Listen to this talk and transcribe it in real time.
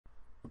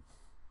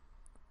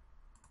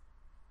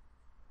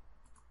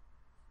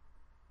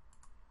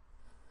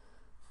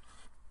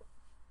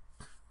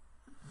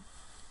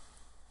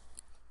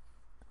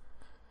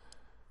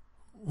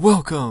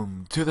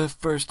Welcome to the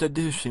first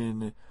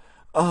edition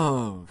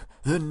of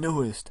the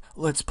newest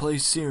Let's Play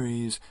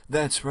series.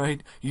 That's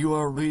right, you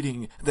are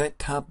reading that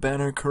top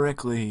banner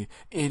correctly.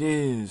 It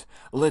is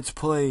Let's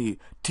Play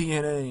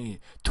TNA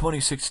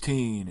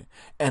 2016,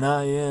 and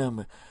I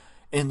am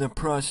in the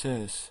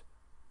process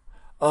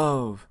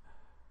of,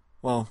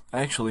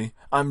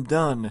 I'm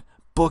done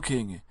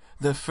booking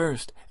the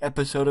first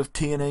episode of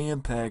TNA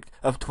Impact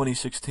of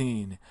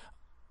 2016.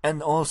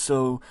 And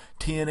also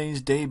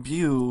TNA's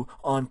debut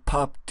on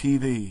Pop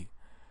TV.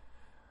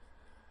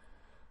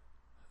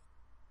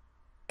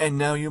 And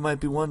now you might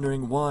be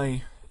wondering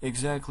why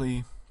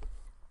exactly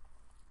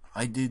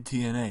I did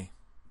TNA.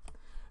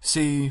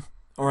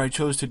 I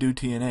chose to do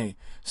TNA.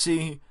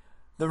 The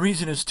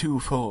reason is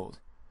twofold.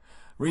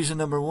 Reason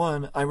number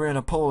one, I ran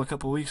a poll a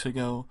couple weeks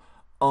ago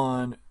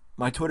on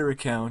my Twitter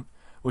account,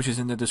 which is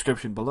in the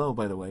description below,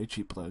 by the way,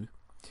 cheap plug.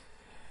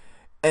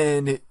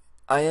 And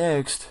I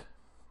asked,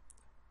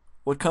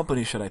 what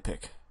company should I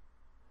pick?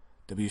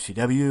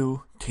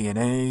 WCW,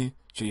 TNA,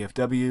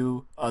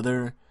 GFW,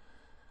 other.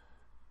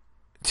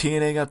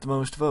 TNA got the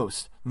most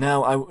votes.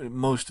 Now I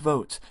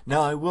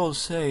will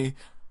say,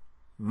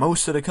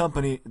 most of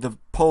the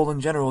poll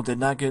in general did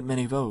not get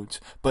many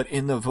votes, but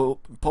in the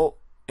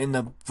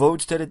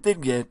votes that it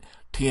did get,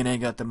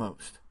 TNA got the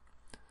most.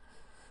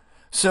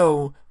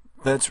 So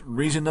that's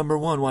reason number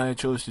one why I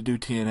chose to do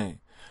TNA.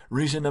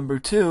 Reason number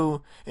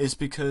two is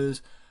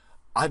because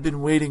I've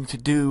been waiting to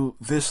do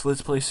this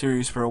Let's Play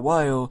series for a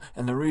while,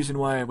 and the reason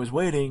why I was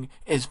waiting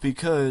is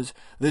because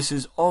this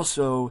is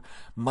also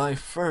my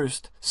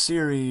first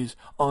series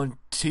on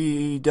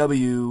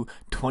TEW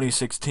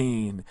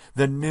 2016,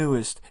 the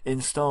newest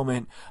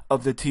installment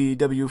of the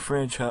TEW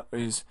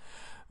franchise,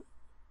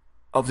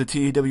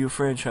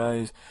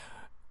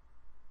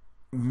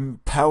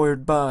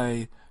 powered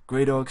by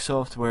Grey Dog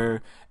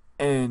Software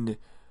and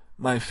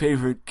my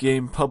favorite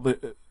game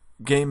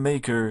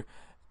maker,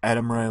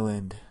 Adam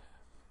Ryland.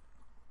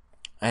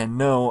 And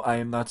no, I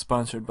am not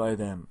sponsored by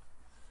them.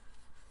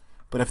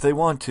 But if they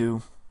want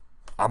to,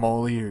 I'm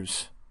all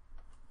ears.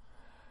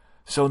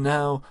 So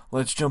now,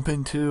 let's jump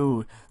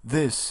into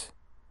this,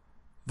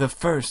 the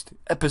first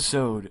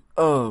episode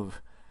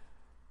of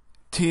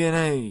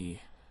TNA,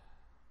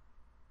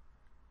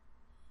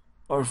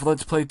 or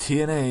Let's Play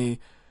TNA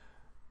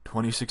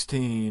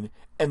 2016,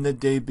 and the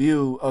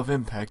debut of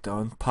Impact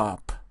on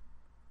Pop.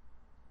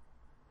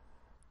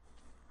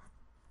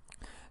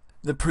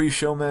 The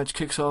pre-show match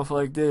kicks off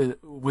like this,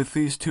 with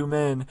these two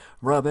men,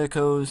 Rob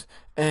Echoes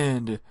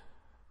and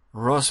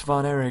Ross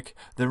Von Erich.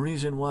 The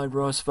reason why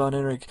Ross Von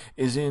Erich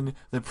is in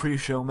the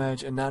pre-show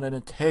match and not in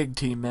a tag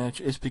team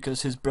match is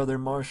because his brother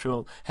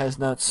Marshall has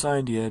not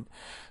signed yet.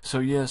 So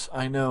yes,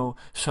 I know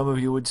some of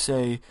you would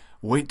say,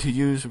 wait to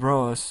use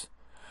Ross,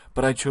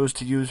 but I chose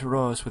to use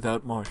Ross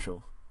without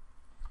Marshall.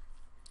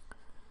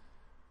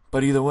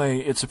 But either way,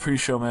 it's a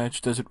pre-show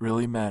match, does it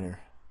really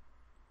matter?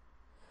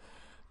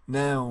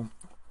 Now,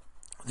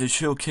 the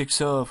show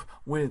kicks off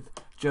with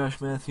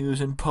Josh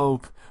Matthews and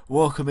Pope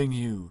welcoming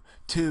you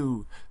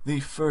to the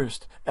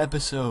first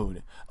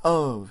episode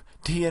of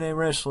TNA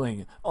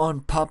Wrestling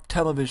on Pop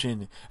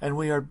Television, and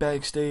we are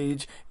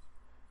backstage,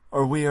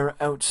 or we are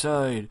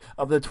outside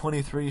of the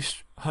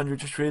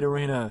 2300 Street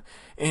Arena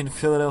in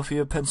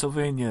Philadelphia,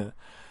 Pennsylvania,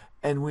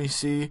 and we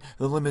see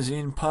the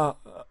limousine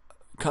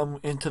come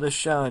into the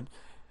shot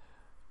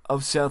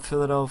of South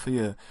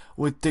Philadelphia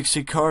with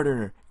Dixie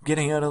Carter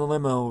getting out of the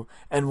limo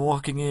and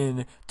walking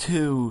in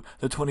to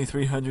the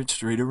 2300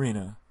 Street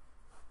Arena.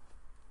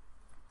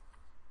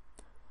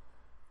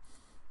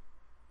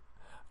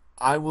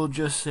 I will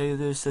just say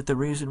this, that the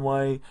reason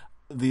why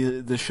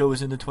the show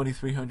is in the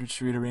 2300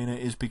 Street Arena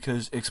is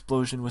because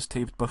Explosion was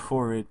taped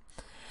before it,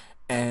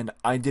 and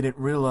I didn't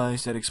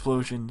realize that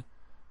Explosion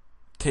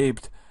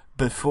taped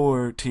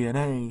before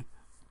TNA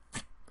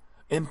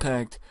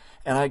Impact,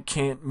 and I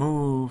can't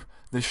move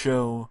the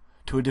show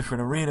to a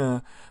different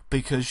arena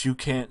because you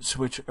can't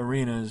switch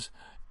arenas,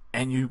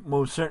 and you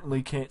most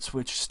certainly can't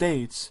switch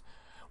states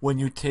when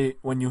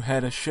you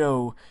had a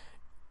show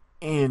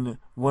in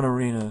one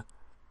arena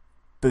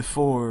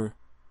before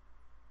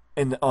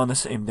on the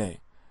same day.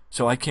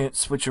 So I can't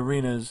switch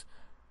arenas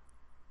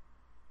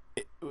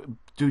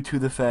due to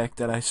the fact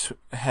that I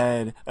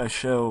had a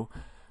show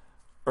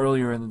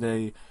earlier in the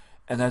day,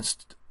 and that's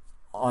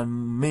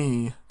on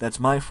me. That's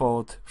my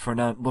fault for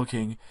not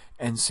looking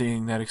and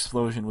seeing that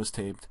Explosion was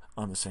taped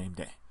on the same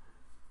day.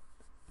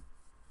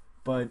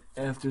 But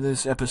after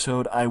this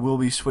episode, I will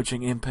be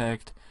switching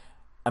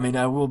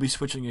I will be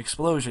switching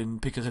Explosion,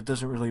 because it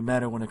doesn't really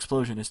matter when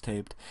Explosion is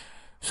taped.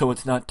 So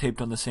it's not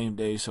taped on the same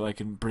day, so I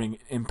can bring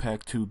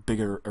Impact to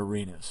bigger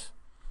arenas.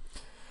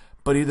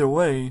 But either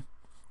way,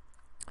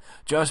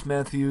 Josh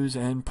Matthews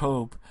and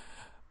Pope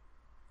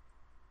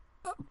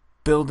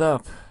build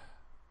up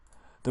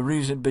the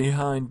reason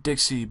behind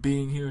Dixie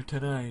being here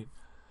tonight.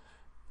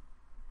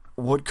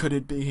 What could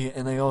it be?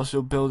 And they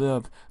also build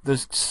up the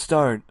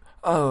start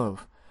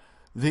of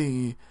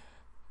the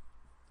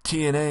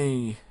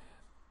TNA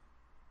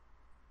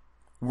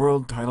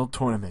World Title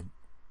Tournament,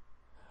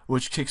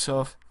 which kicks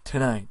off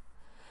tonight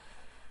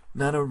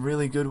Not a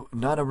really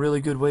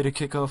good way to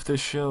kick off this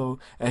show,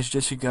 as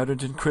Jesse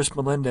Goddard and Chris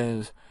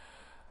Melendez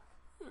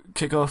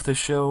kick off the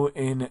show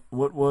in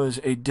what was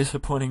a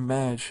disappointing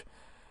match,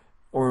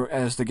 or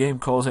as the game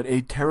calls it,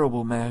 a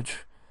terrible match,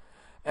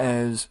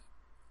 as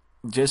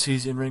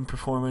Jesse's in-ring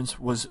performance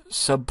was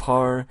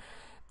subpar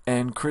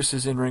and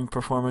Chris's in-ring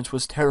performance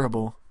was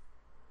terrible.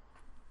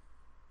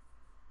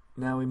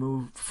 Now we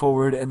move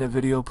forward and the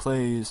video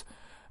plays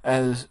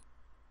as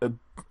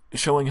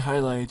showing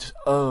highlights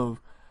of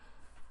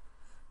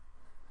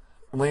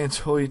Lance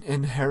Hoyt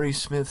and Harry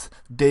Smith's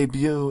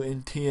debut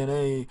in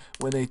TNA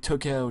when they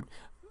took out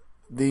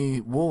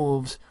the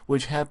Wolves,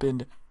 which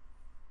happened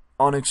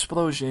on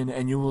Explosion,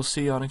 and you will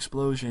see on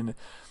Explosion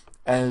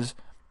as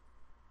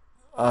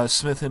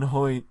Smith and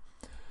Hoyt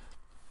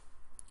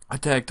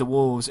attacked the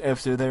Wolves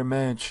after their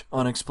match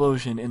on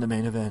Explosion in the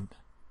main event,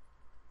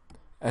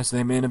 as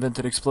they main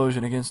evented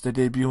Explosion against the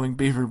debuting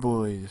Beaver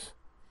Boys.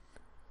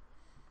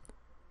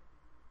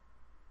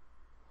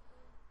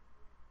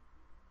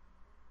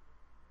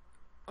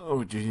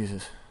 Oh,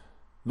 Jesus.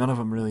 None of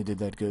them really did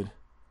that good.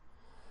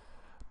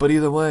 But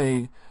either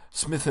way,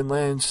 Smith and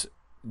Lance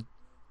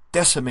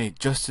decimate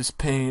Justice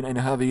Payne and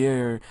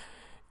Javier,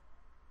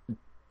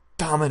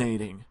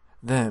 dominating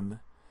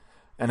them.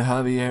 And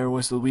Javier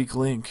was the weak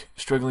link,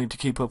 struggling to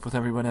keep up with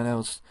everyone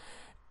else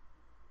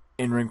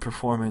in-ring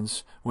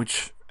performance,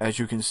 which, as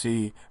you can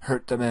see,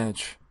 hurt the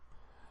match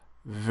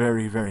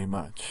very, very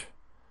much.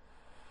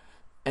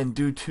 And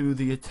due to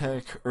the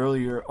attack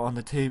earlier on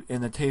the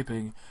in the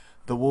taping,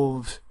 the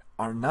Wolves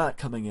are not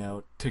coming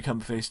out to come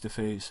face to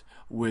face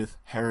with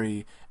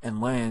Harry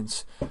and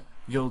Lance.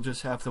 You'll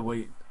just have to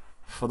wait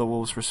for the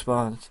Wolves'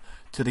 response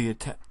to the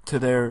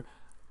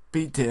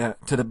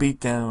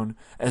beatdown,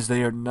 as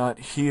they are not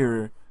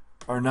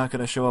going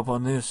to show up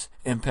on this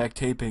Impact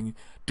taping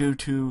due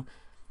to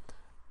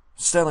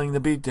selling the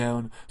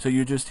beatdown. So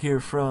you just hear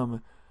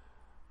from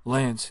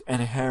Lance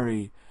and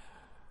Harry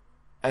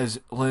as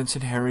Lance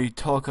and Harry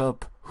talk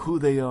up who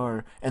they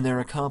are and their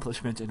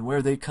accomplishments and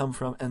where they come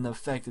from, and the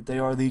fact that they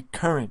are the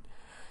current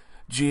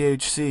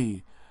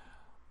GHC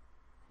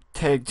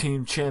Tag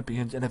Team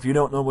Champions. And if you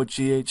don't know what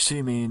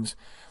GHC means,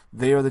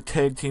 they are the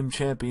Tag Team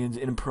Champions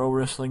in Pro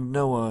Wrestling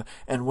Noah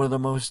and one of the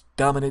most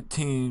dominant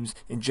teams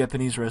in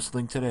Japanese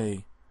wrestling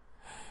today.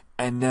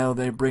 And now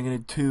they're bringing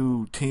it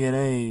to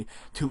TNA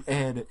to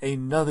add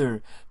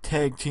another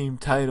Tag Team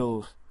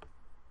title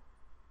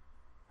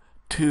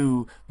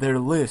to their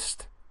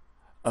list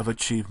of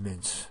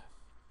achievements.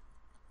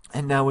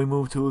 And now we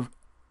move to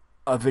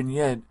a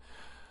vignette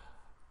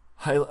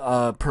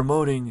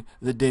promoting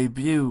the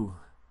debut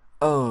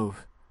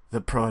of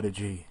the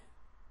Prodigy.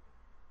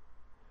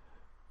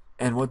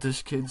 And what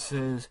this kid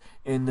says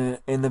in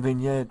the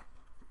vignette,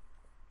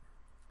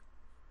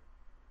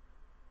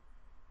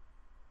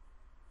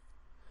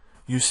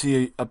 you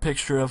see a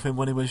picture of him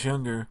when he was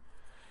younger,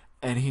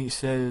 and he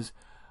says,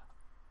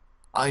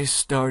 "I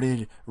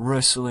started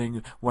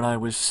wrestling when I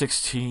was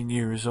 16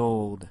 years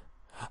old.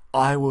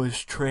 I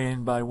was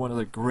trained by one of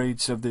the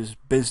greats of this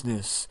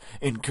business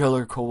in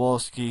Killer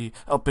Kowalski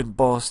up in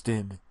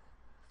Boston.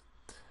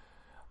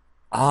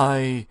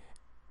 I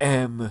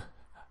am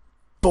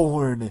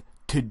born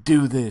to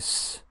do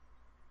this.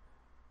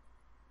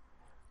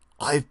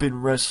 I've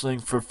been wrestling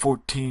for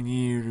 14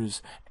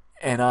 years,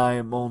 and I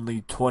am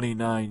only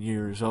 29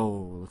 years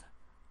old."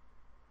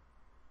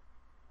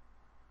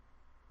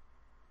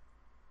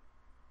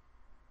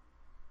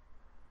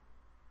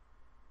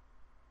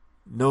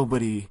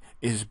 Nobody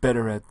is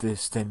better at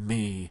this than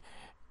me,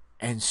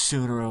 and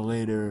sooner or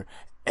later,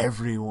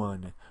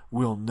 everyone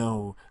will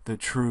know the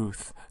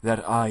truth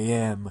that I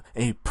am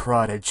a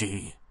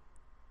prodigy.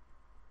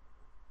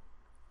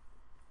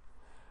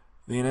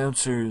 The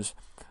announcers,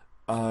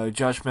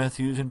 Josh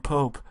Matthews and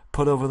Pope,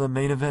 put over the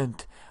main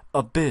event,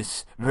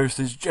 Abyss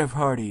versus Jeff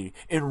Hardy,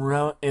 in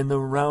the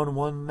round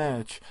 1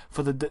 match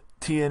for the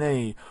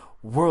TNA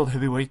World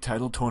Heavyweight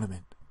Title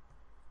Tournament.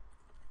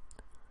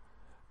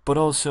 But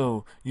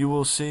also, you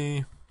will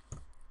see,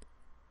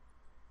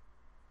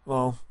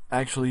 well,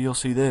 actually you'll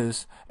see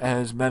this,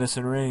 as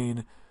Madison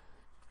Rayne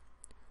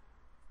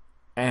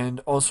and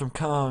Awesome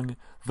Kong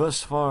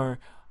thus far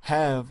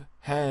have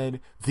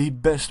had the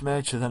best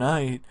match of the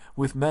night,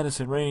 with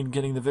Madison Rayne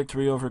getting the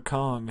victory over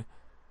Kong,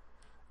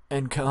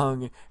 and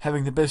Kong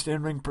having the best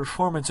in-ring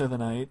performance of the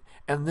night,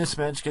 and this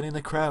match getting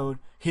the crowd,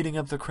 heating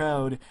up the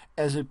crowd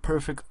as it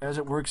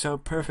works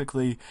out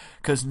perfectly,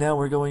 because now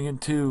we're going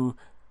into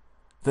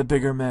the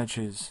bigger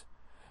matches.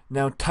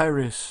 Now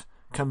Tyrus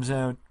comes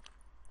out,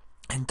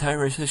 and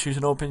Tyrus issues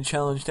an open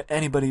challenge to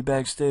anybody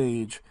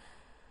backstage.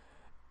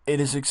 It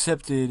is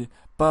accepted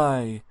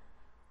by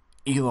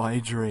Eli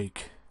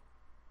Drake.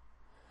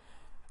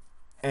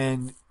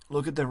 And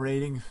look at the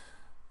rating,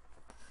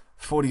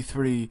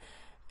 43,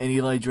 and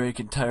Eli Drake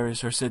and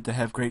Tyrus are said to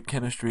have great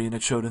chemistry, and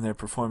it showed in their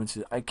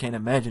performances. I can't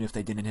imagine if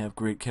they didn't have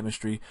great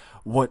chemistry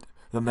what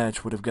the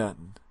match would have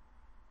gotten.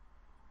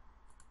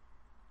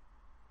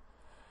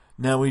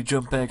 Now we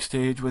jump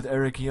backstage with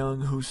Eric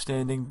Young, who's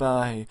standing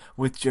by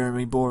with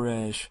Jeremy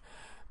Borash,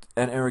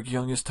 and Eric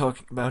Young is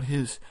talking about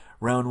his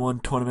round 1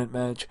 tournament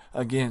match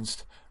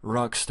against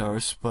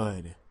Rockstar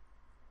Spud.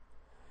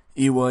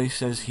 EY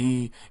says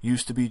he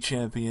used to be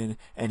champion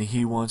and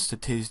he wants to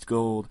taste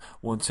gold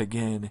once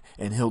again,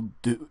 and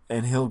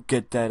he'll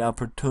get that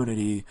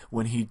opportunity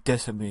when he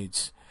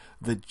decimates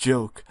the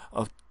joke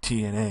of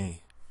TNA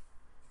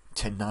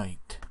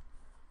tonight.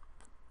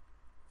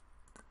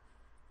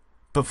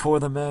 Before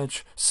the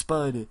match,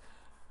 Spud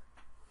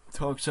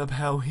talks up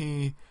how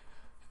he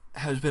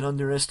has been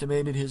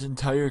underestimated his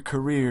entire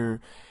career,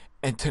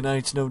 and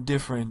tonight's no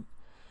different.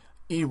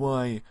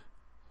 EY,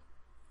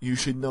 you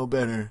should know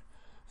better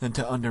than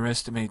to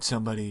underestimate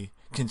somebody,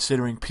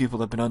 considering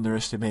people have been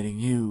underestimating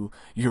you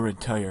your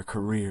entire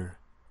career.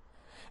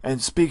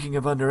 And speaking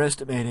of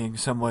underestimating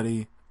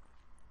somebody,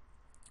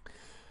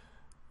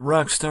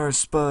 Rockstar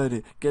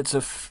Spud gets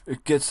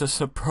a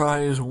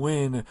surprise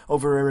win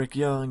over Eric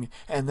Young,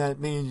 and that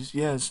means,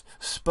 yes,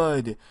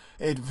 Spud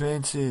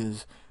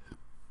advances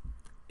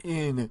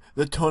in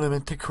the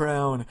tournament to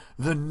crown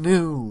the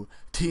new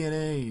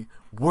TNA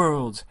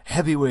World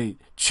Heavyweight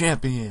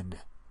Champion.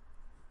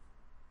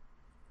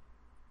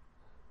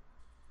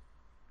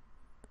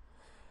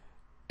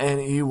 And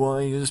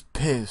EY is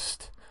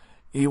pissed.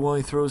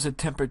 EY throws a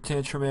temper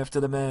tantrum after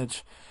the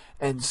match,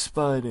 and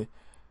Spud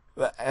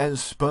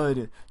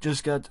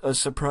just got a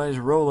surprise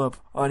roll-up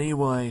on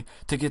EY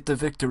to get the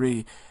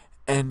victory,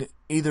 and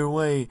either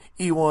way,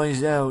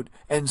 EY's out,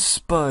 and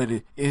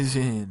Spud is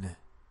in.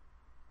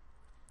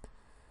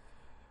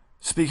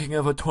 Speaking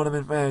of a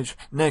tournament match,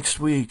 next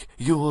week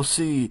you will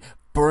see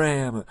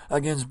Bram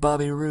against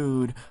Bobby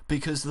Roode,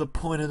 because the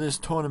point of this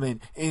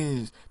tournament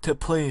is to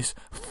place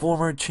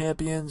former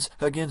champions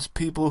against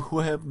people who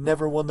have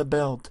never won the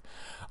belt,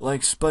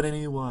 like Spud and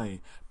EY,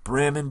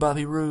 Bram and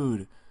Bobby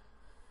Roode.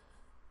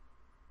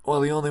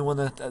 Well, the only one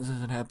that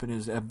doesn't happen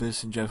is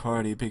Abyss and Jeff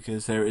Hardy,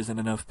 because there isn't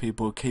enough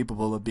people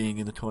capable of being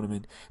in the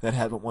tournament that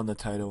haven't won the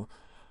title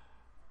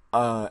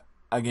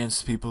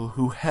against people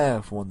who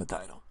have won the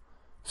title.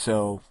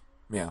 So,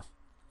 yeah.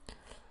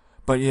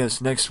 But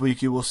yes, next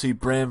week you will see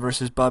Bram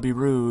versus Bobby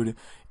Roode,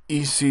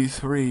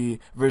 EC3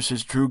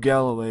 versus Drew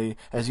Galloway,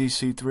 as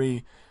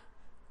EC3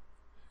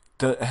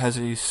 has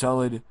a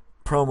solid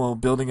promo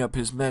building up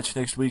his match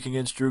next week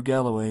against Drew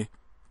Galloway.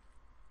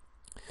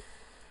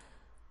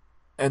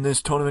 And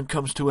this tournament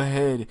comes to a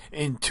head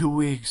in 2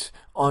 weeks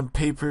on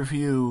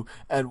pay-per-view.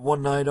 At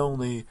one night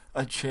only,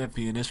 a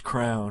champion is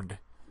crowned.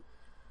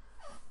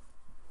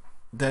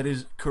 That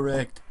is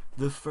correct.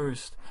 The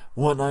first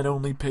one night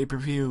only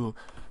pay-per-view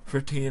for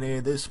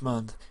TNA this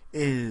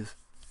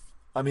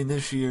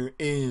year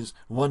is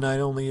one night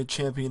only a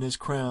champion is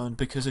crowned,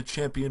 because a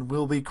champion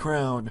will be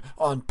crowned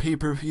on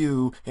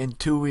pay-per-view in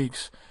 2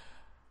 weeks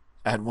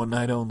at one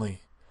night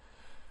only.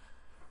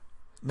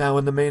 Now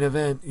in the main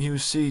event, you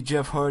see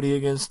Jeff Hardy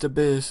against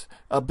Abyss.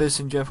 Abyss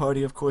and Jeff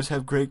Hardy, of course,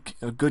 have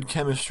good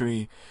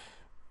chemistry.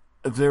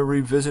 They're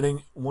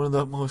revisiting one of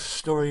the most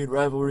storied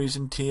rivalries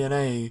in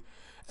TNA,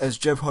 as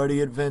Jeff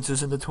Hardy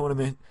advances in the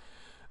tournament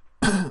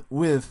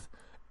with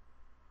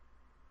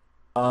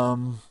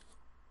Rockstar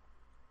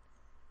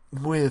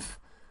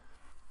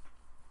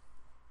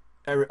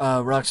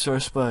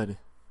Spud.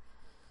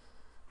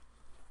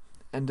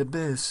 And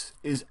Abyss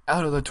is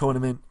out of the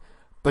tournament,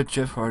 but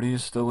Jeff Hardy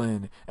is still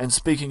in. And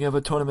speaking of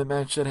a tournament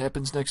match that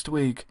happens next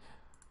week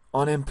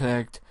on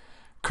Impact,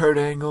 Kurt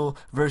Angle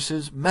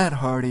versus Matt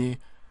Hardy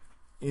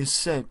is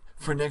set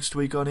for next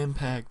week on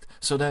Impact.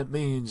 So that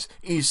means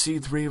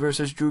EC3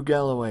 versus Drew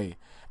Galloway,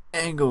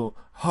 Angle,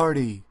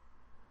 Hardy,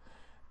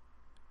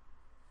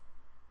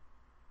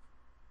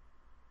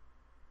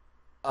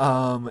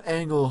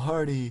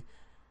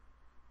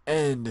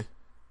 and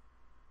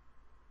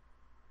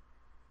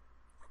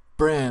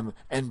Bram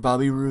and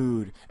Bobby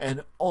Roode.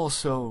 And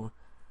also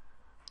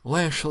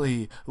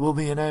Lashley will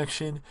be in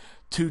action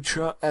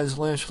as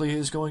Lashley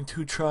is going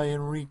to try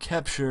and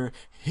recapture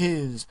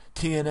his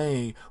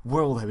TNA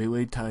World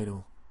Heavyweight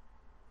title.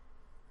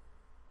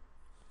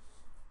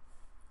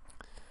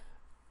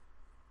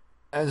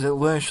 As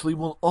Lashley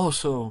will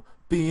also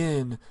be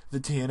in the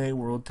TNA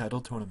World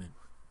Title Tournament.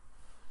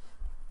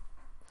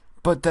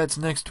 But that's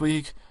next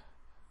week.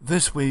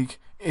 This week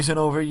isn't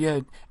over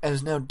yet,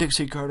 as now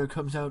Dixie Carter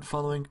comes out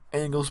following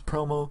Angle's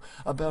promo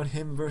about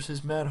him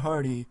versus Matt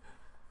Hardy,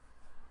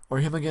 or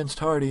him against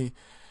Hardy.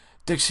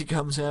 Dixie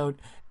comes out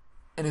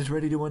and is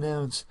ready to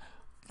announce,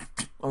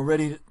 or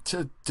ready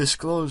to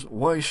disclose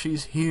why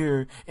she's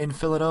here in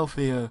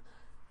Philadelphia.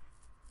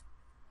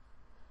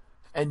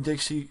 And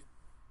Dixie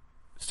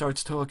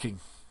starts talking.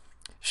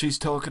 She's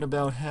talking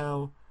about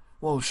how,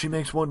 she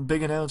makes one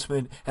big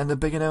announcement, and the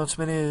big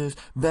announcement is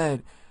that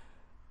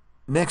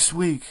next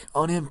week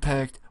on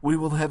Impact, we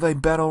will have a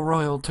battle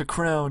royal to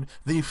crown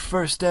the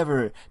first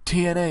ever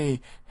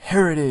TNA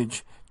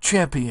Heritage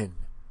Champion.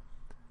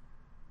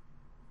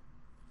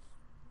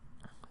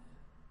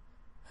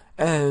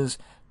 As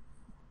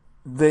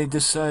they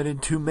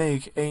decided to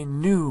make a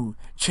new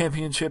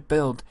championship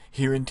belt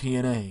here in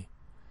TNA.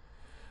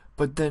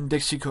 But then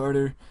Dixie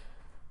Carter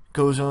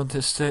goes on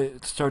to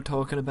start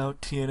talking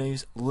about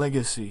TNA's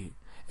legacy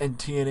and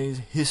TNA's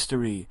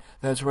history.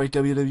 That's right,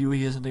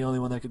 WWE isn't the only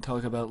one that can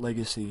talk about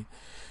legacy.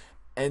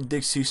 And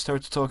Dixie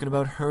starts talking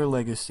about her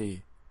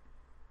legacy.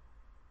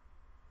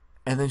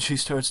 And then she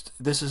starts,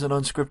 this is an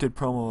unscripted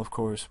promo, of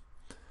course.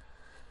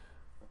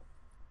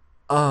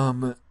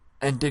 And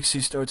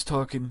Dixie starts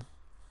talking,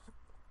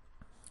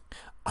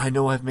 I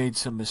know I've made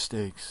some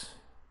mistakes.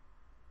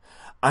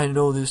 I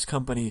know this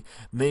company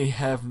may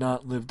have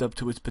not lived up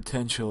to its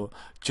potential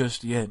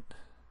just yet.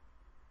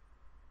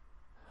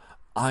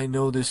 I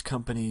know this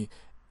company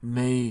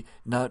may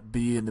not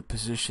be in the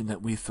position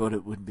that we thought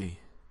it would be.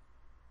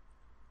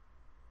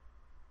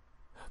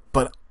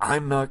 But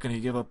I'm not going to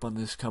give up on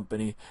this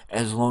company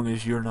as long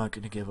as you're not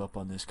going to give up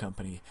on this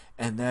company.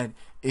 And that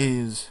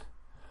is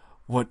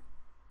what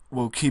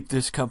will keep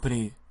this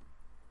company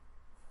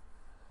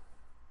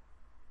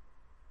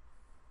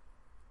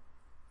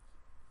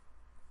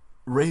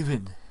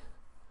Raven.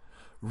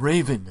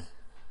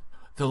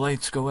 The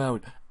lights go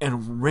out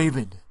and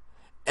Raven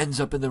ends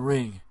up in the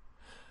ring.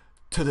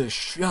 To the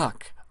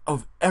shock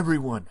of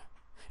everyone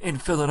in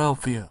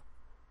Philadelphia.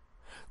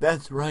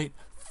 That's right,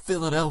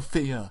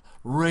 Philadelphia,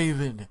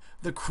 Raven.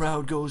 The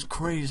crowd goes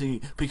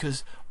crazy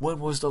because when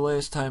was the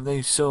last time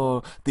they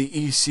saw the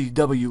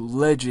ECW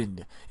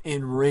legend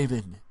in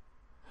Raven?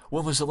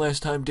 When was the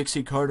last time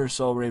Dixie Carter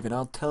saw Raven?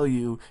 I'll tell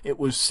you, it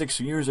was 6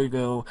 years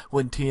ago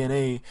when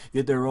TNA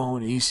did their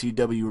own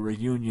ECW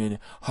reunion,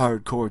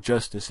 Hardcore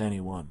Justice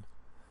Anyone.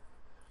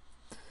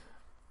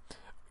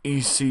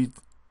 EV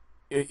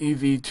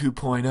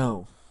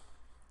 2.0.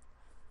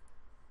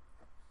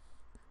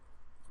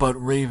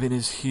 But Raven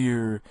is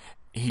here.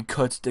 He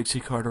cuts Dixie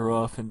Carter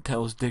off and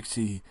tells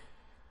Dixie,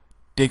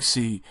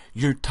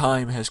 your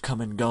time has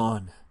come and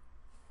gone.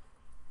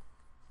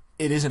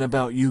 It isn't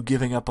about you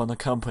giving up on the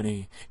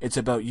company. It's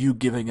about you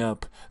giving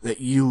up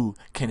that you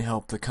can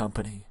help the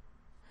company.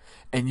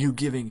 And you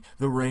giving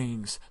the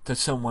reins to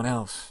someone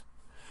else.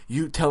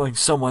 You telling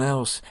someone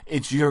else,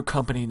 it's your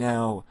company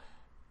now.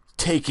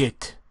 Take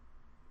it.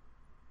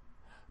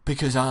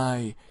 Because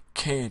I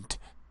can't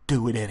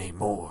do it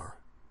anymore.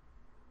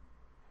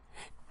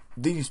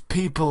 These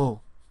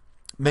people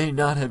may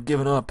not have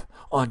given up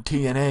on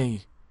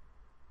TNA,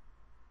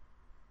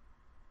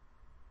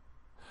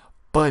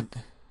 but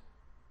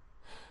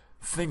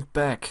think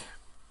back.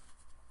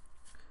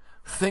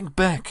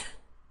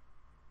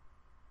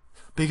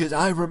 Because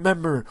I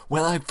remember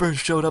when I first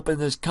showed up in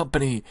this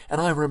company,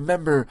 and I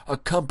remember a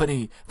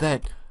company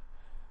that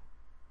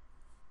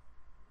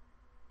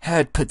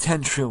had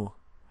potential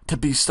to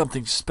be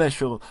something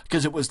special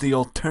because it was the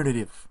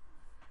alternative.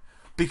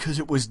 Because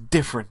it was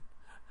different.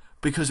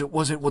 Because it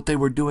wasn't what they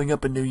were doing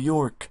up in New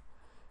York.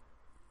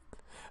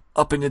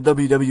 Up in the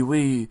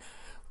WWE,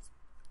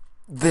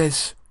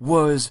 this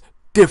was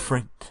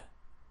different.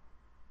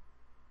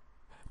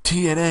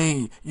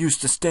 TNA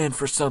used to stand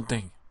for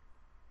something.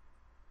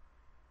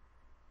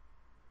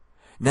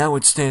 Now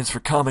it stands for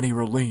comedy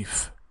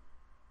relief.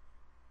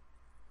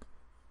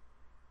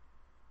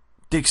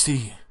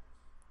 Dixie,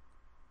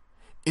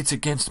 it's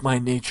against my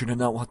nature to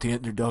not want the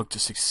underdog to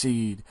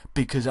succeed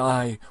because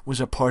I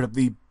was a part of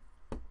the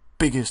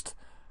biggest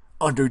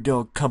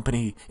underdog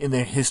company in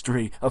the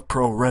history of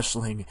pro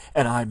wrestling,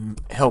 and I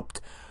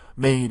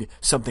made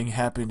something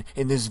happen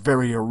in this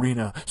very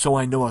arena, so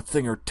I know a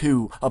thing or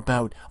two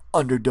about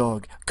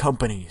underdog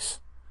companies.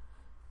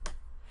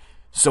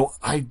 So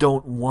I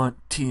don't want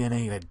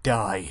TNA to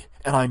die,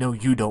 and I know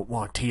you don't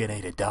want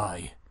TNA to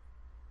die.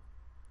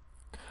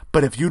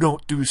 But if you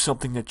don't do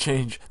something to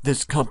change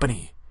this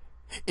company,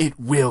 it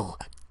will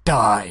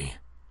die.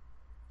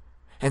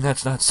 And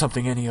that's not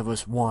something any of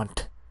us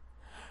want.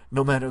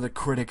 No matter the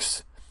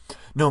critics,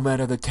 no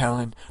matter the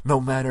talent, no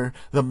matter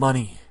the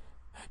money.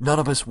 None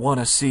of us want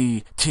to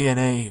see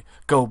TNA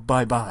go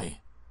bye-bye.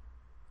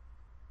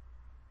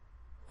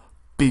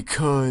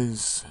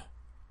 Because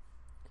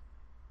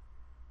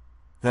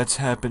that's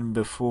happened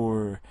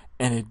before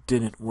and it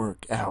didn't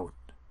work out.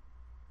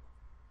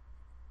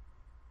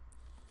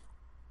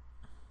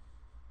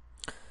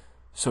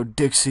 So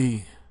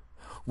Dixie,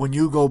 when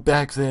you go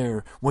back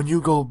there, when you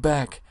go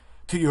back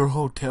to your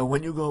hotel,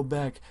 when you go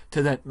back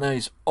to that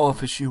nice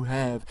office you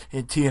have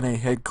in TNA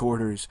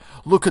headquarters,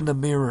 look in the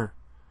mirror.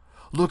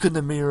 Look in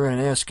the mirror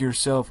and ask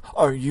yourself,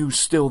 are you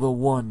still the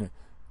one?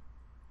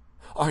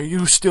 Are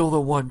you still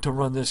the one to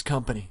run this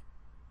company?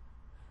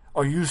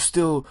 Are you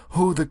still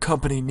who the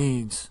company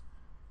needs?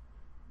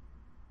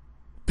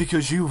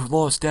 Because you've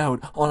lost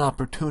out on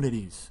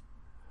opportunities.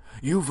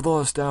 You've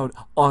lost out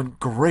on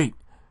great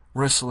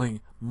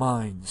wrestling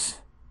minds.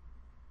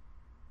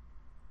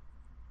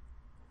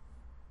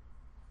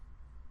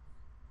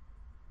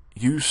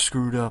 You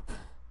screwed up,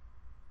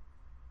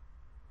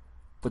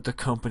 but the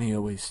company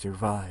always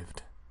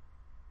survived.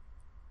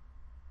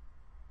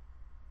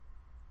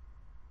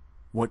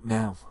 What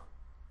now,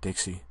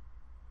 Dixie?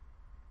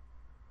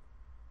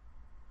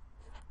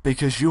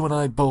 Because you and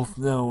I both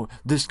know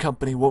this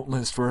company won't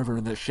last forever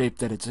in the shape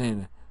that it's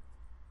in.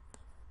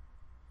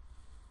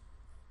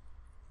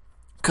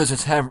 Because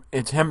it's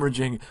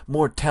hemorrhaging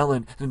more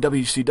talent than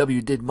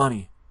WCW did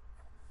money.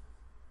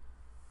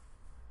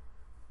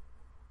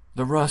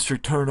 The roster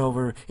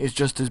turnover is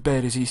just as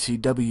bad as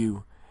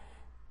ECW,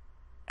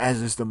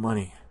 as is the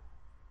money.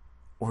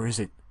 Or is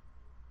it?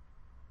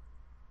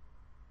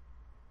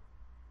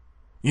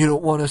 You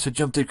don't want us to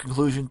jump to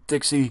conclusion,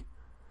 Dixie?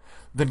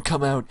 Then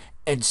come out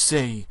and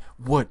say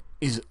what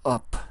is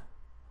up.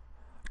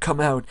 Come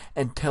out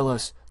and tell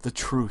us the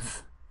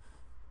truth.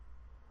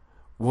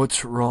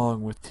 What's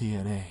wrong with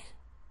TNA?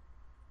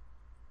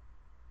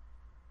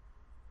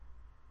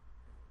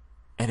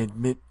 And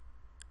admit,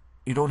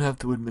 you don't have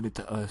to admit it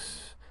to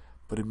us,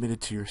 but admit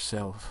it to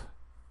yourself.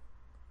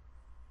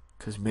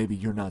 'Cause maybe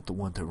you're not the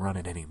one to run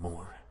it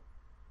anymore.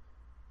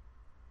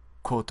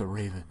 Quote the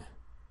Raven,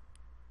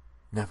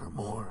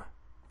 nevermore.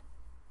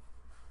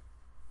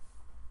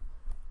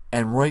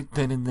 And right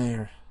then and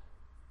there,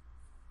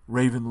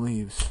 Raven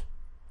leaves.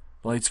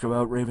 Lights go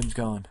out, Raven's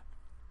gone.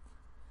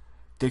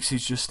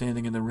 Dixie's just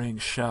standing in the ring,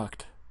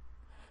 shocked.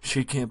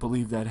 She can't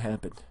believe that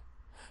happened.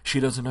 She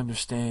doesn't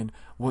understand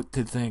what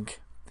to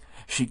think.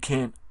 She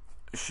can't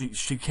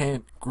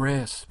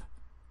grasp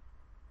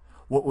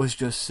what was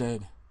just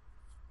said.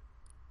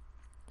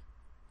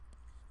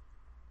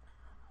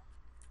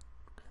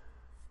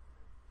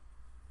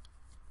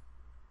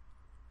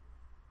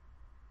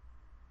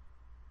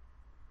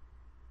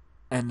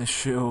 And the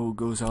show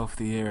goes off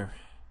the air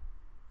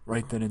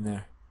right then and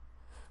there.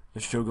 The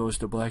show goes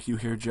to black. You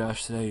hear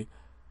Josh say,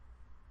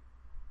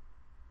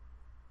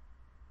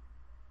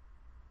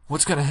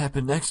 "What's gonna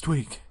happen next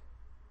week?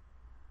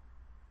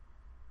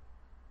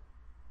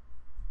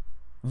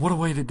 What a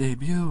way to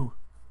debut."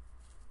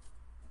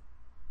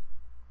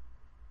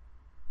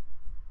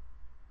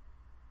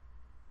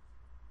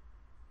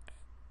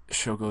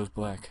 Show goes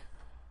black.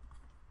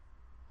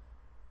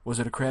 Was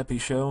it a crappy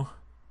show?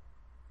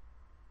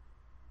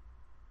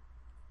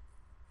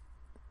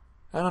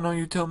 I don't know,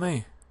 you tell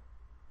me.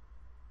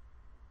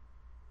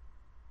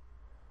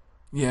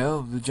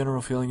 Yeah, the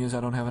general feeling is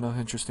I don't have enough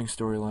interesting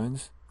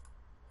storylines.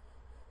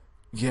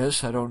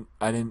 Yes, there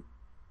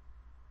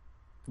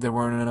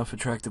weren't enough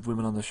attractive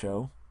women on the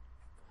show.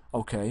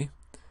 Okay.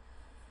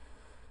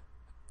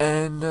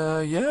 And,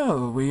 yeah,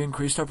 we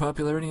increased our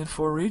popularity in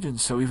 4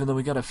 regions, so even though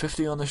we got a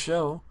 50 on the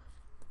show,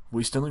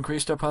 we still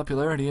increased our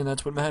popularity, and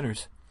that's what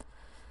matters.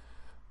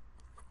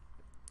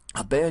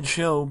 A bad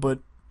show, but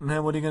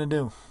now what are you gonna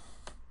do?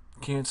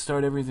 Can't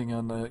start everything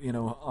on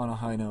on a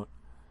high note.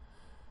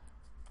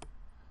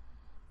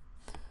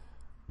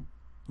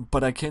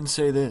 But I can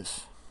say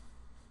this.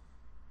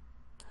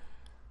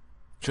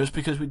 Just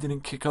because we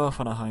didn't kick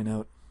off on a high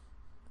note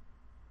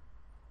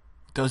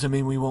doesn't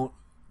mean we won't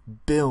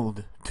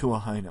build to a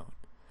high note.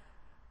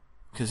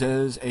 Because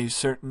as a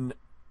certain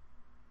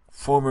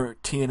former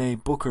TNA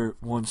booker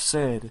once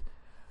said,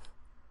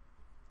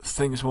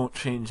 things won't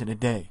change in a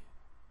day.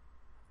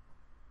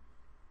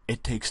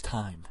 It takes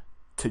time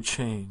to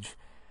change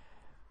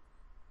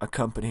a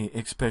company,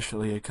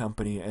 especially a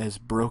company as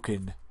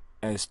broken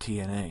as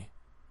TNA.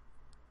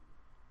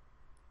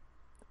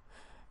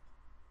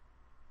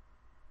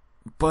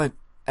 But,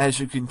 as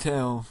you can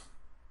tell,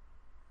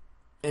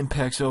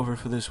 Impact's over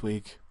for this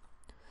week.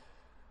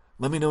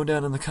 Let me know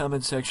down in the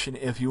comment section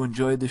if you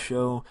enjoyed the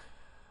show.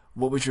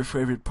 What was your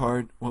favorite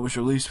part? What was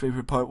your least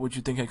favorite part? What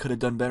you think I could have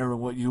done better, or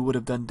what you would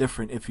have done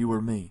different if you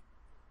were me?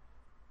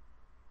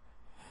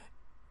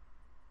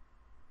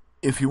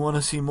 If you want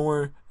to see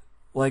more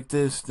like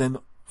this, then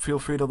feel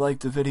free to like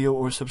the video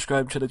or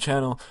subscribe to the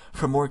channel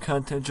for more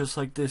content just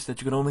like this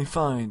that you can only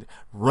find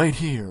right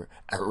here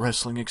at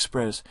Wrestling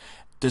Express.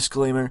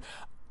 Disclaimer,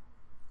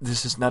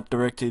 this is not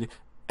directed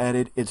at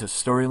it. It's a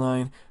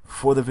storyline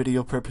for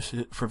video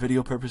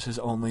purposes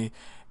only.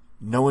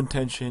 No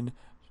intention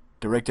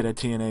directed at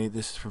TNA.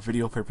 This is for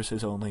video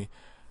purposes only.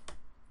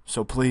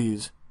 So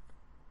please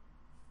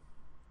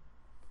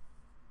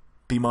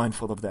be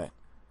mindful of that.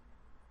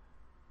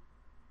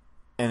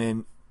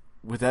 And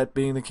with that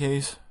being the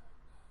case,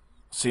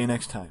 see you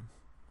next time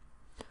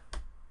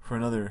for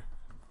another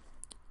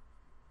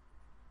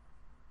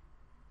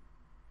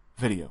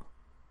video.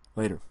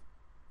 Later.